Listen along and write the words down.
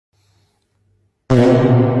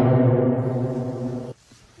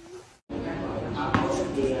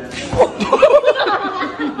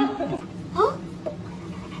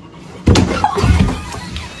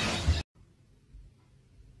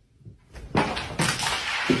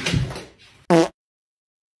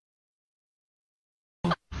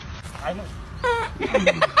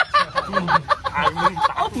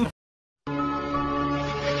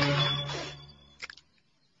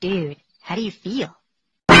Dude, how do you feel?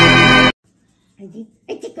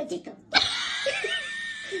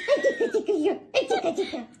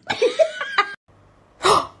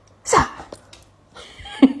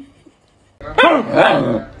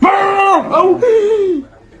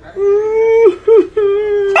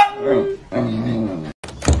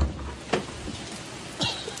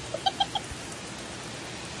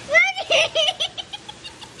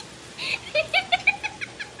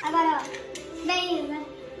 Agora, vem,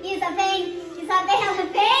 Isa. Vem. Isabela,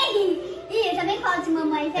 vem. Isa, vem colo de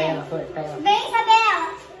mamãe, vem. Vem, Isabela.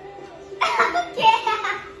 O quê?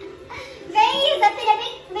 Vem, Isa, filha,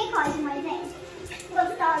 vem colo de mãe, vem.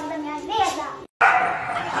 Gostosa da minha vida.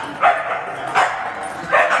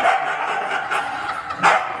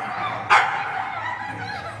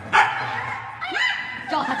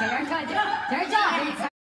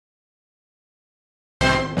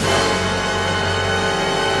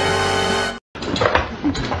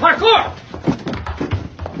 Parkour!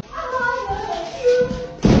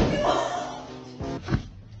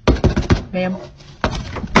 Ma'am.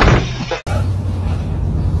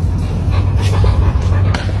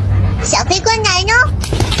小飞官来呢。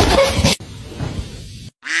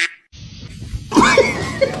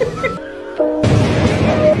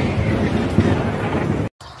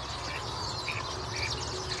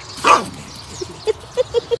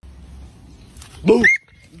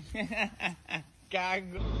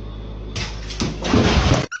Cago.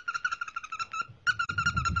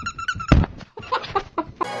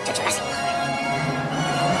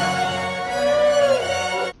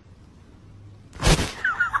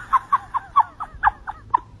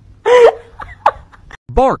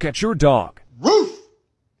 Bark at your dog. Roof!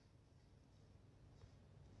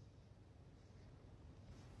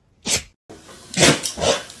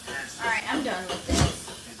 Alright, I'm done with this.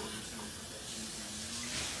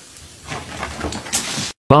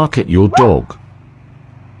 Bark at your dog.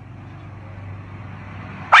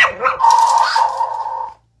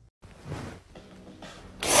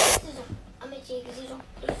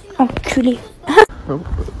 Enculé.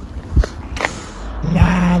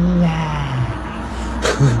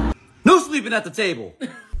 No sleeping at the table!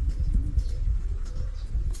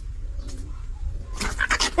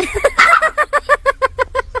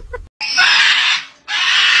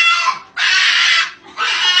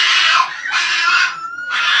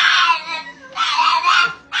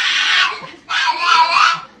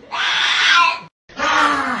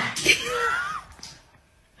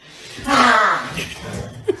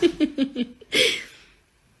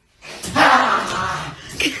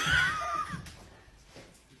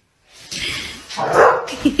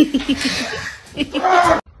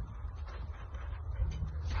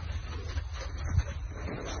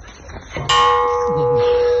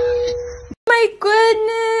 My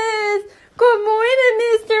goodness! Good morning,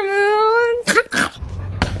 Mr. Moon!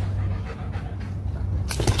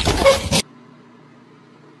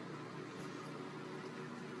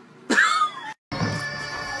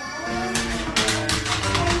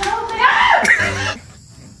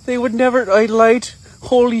 They would never. I lied.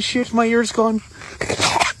 Holy shit, my ear's gone.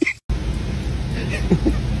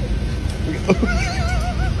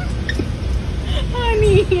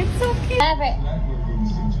 Honey, it's so cute. Maverick.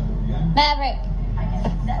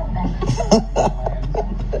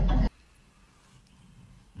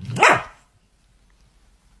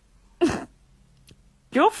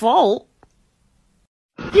 Your fault.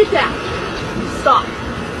 Get that! Stop.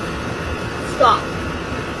 Stop.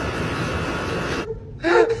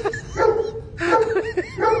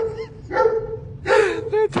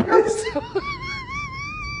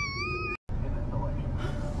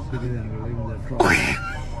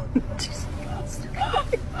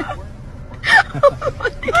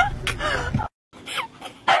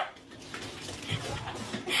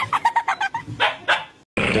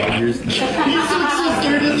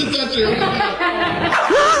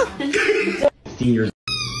 Seniors.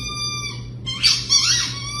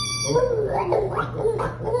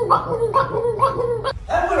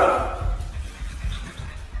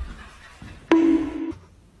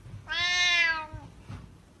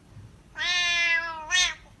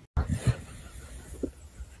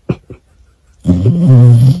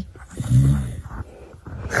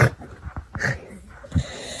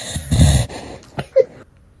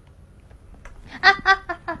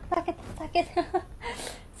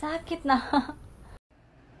 Sakit na.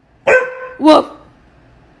 Whoop!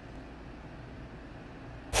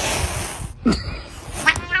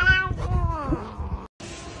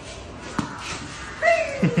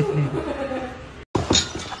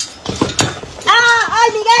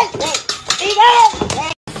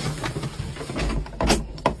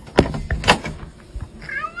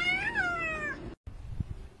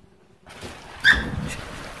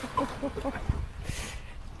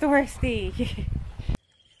 Thirsty.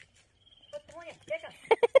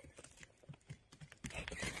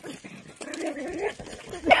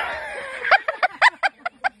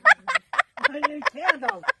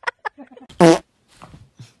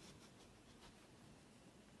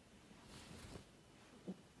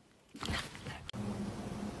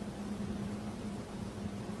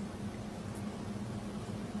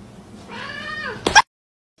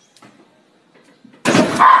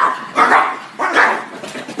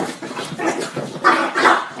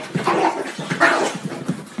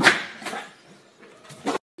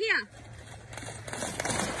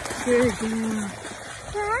 Good girl.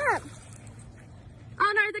 Stop.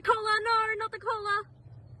 Oh no, the cola. No, not the cola.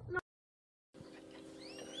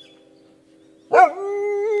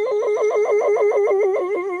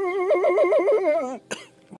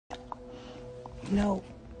 No.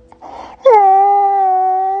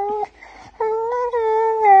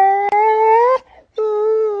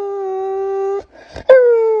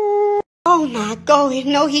 Oh my God,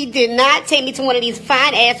 no he did not take me to one of these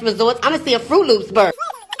fine ass resorts. I'm gonna see a Fruit Loops bird.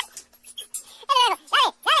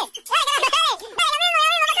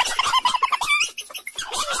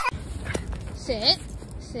 Sit.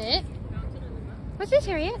 Sit. What's this,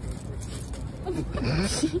 Harriet?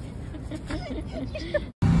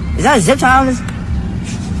 Is that a zip tie on this?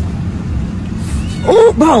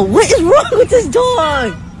 Oh, bro, what is wrong with this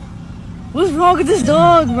dog? What's wrong with this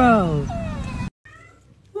dog, bro?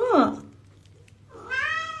 What?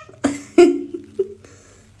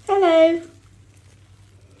 Hello.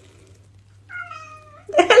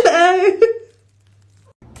 Hello.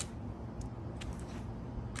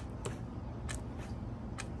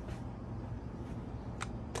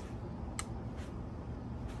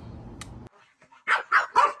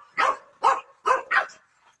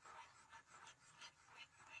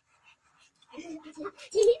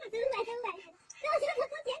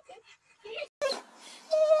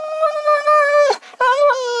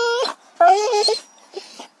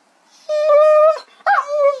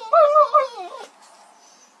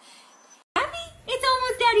 It's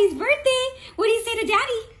almost Daddy's birthday. What do you say to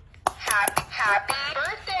Daddy? Happy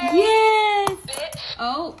birthday! Yes. Bitch.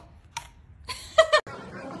 Oh.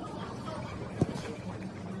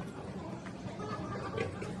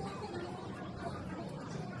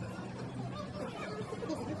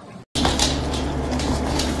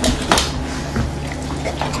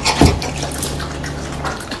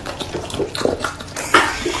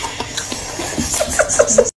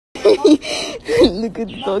 Look at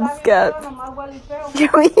the dog's scalp.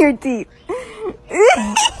 Show me your teeth.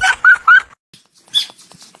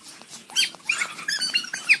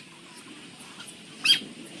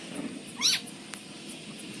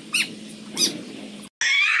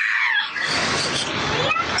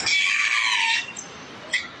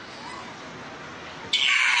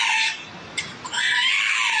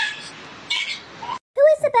 Who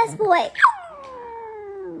is the best boy?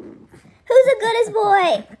 Who's the goodest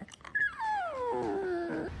boy?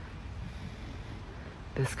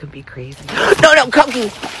 This could be crazy. No,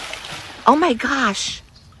 Cookie! Oh my gosh.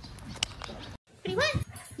 What do you want?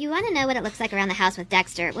 You want to know what it looks like around the house with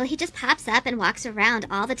Dexter? Well, he just pops up and walks around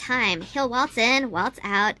all the time. He'll waltz in, waltz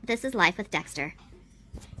out. This is life with Dexter.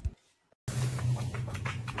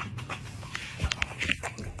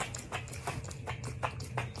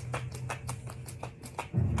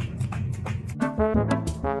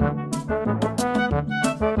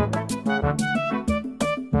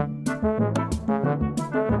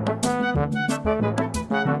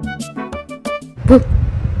 Woof.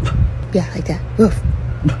 Yeah, like that. Woof.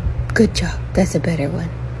 Good job. That's a better one.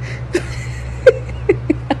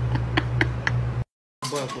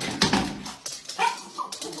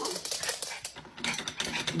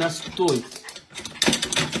 Настой.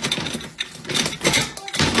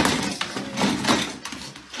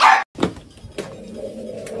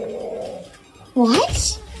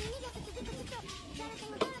 What?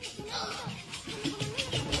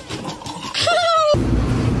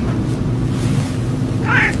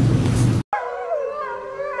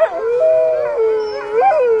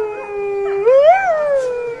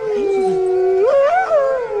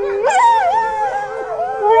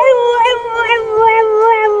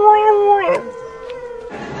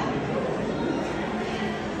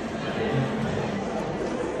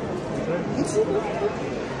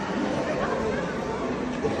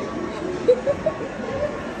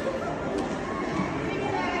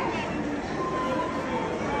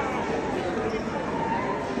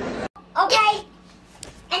 Okay?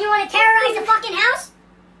 And you want to terrorize the fucking house?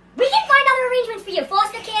 We can find other arrangements for you.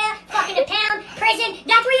 Foster care, fucking a pound, prison.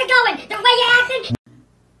 That's where you're going. The way you're acting.